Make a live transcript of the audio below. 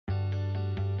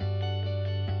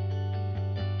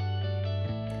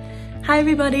Hi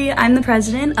everybody, I'm the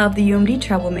president of the UMD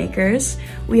Treblemakers.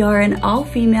 We are an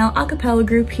all-female a cappella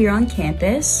group here on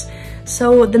campus.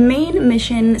 So the main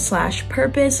mission /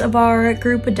 purpose of our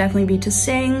group would definitely be to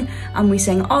sing. We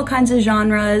sing all kinds of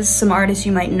genres. Some artists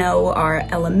you might know are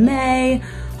Ella Mai,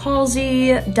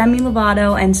 Halsey, Demi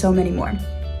Lovato, and so many more.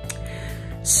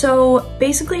 So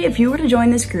basically, if you were to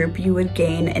join this group, you would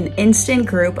gain an instant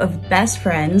group of best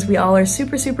friends. We all are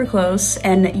super close,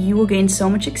 and you will gain so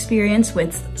much experience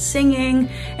with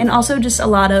singing and also just a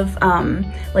lot of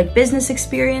like business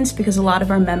experience, because a lot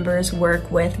of our members work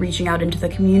with reaching out into the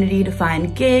community to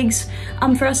find gigs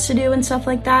for us to do and stuff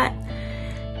like that.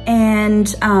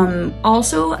 And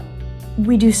also,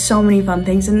 we do so many fun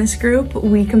things in this group.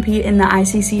 We compete in the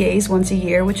ICCAs once a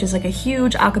year, which is like a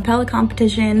huge a cappella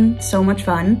competition, so much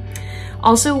fun.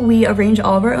 Also, we arrange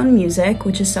all of our own music,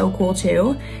 which is so cool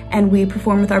too, and we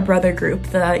perform with our brother group,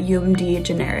 the UMD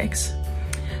Generics.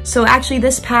 So actually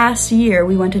this past year,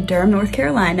 we went to Durham, North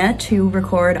Carolina to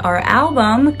record our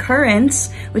album,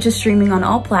 Currents, which is streaming on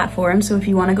all platforms. So if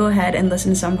you wanna go ahead and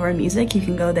listen to some of our music, you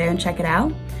can go there and check it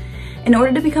out. In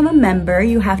order to become a member,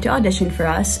 you have to audition for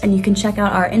us, and you can check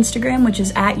out our Instagram, which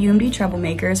is at UMD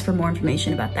Treblemakers, for more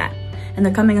information about that. And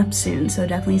they're coming up soon, so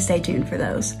definitely stay tuned for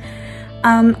those.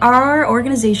 Our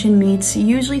organization meets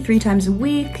usually 3 times a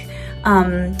week,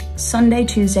 Sunday,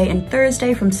 Tuesday, and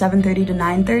Thursday from 7:30 to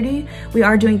 9:30. We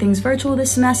are doing things virtual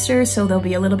this semester, so they'll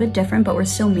be a little bit different, but we're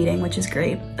still meeting, which is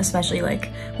great, especially like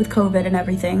with COVID and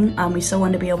everything. We still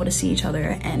want to be able to see each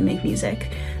other and make music.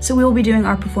 So we will be doing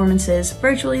our performances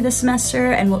virtually this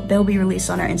semester, and they'll be released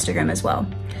on our Instagram as well.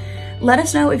 Let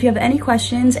us know if you have any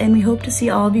questions, and we hope to see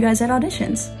all of you guys at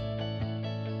auditions.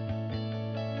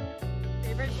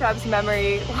 Trebs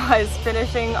memory was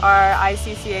finishing our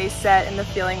ICCA set and the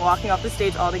feeling walking off the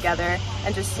stage all together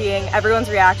and just seeing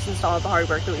everyone's reactions to all of the hard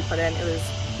work that we put in. It was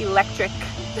electric.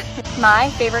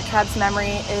 My favorite Trebs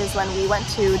memory is when we went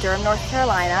to Durham, North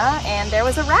Carolina, and there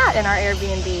was a rat in our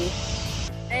Airbnb.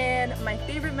 And my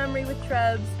favorite memory with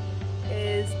Trebs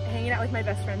is hanging out with my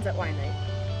best friends at wine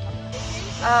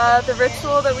night. The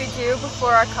ritual that we do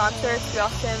before our concerts, we all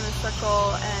stand in a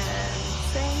circle and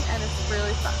sing, and it's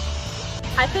really fun.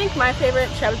 I think my favorite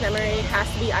Trebs memory has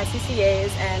to be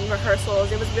ICCAs and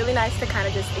rehearsals. It was really nice to kind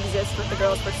of just exist with the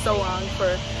girls for so long,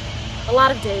 for a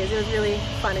lot of days. It was really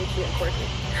fun and cute and quirky.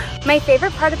 My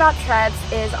favorite part about Trebs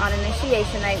is on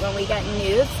initiation night when we get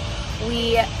nudes.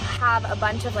 We have a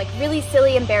bunch of like really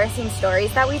silly, embarrassing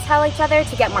stories that we tell each other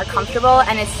to get more comfortable,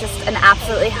 and it's just an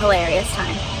absolutely hilarious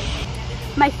time.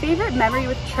 My favorite memory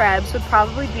with Trebs would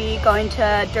probably be going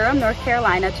to Durham, North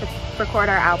Carolina to record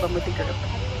our album with the group.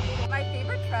 My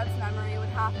favorite Trebs memory would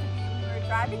have to be we were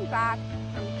driving back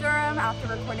from Durham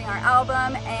after recording our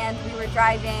album, and we were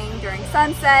driving during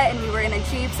sunset, and we were in a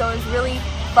Jeep, so it was really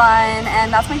fun,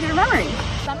 and that's my favorite memory.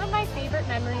 Some of my favorite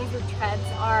memories with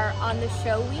Trebs are on the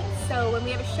show week. So when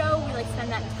we have a show, we like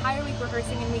spend that entire week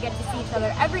rehearsing, and we get to see each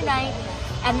other every night.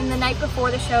 And then the night before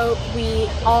the show, we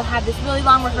all have this really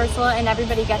long rehearsal, and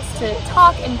everybody gets to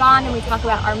talk and bond, and we talk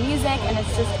about our music, and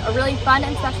it's just a really fun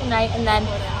and special night. And then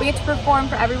we get to perform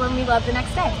for everyone we love the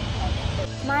next day.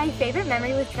 My favorite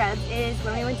memory with Trebs is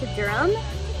when we went to Durham,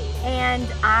 and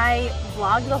I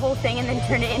vlogged the whole thing and then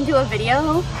turned it into a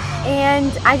video,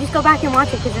 and I just go back and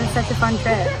watch it because it was such a fun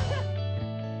trip.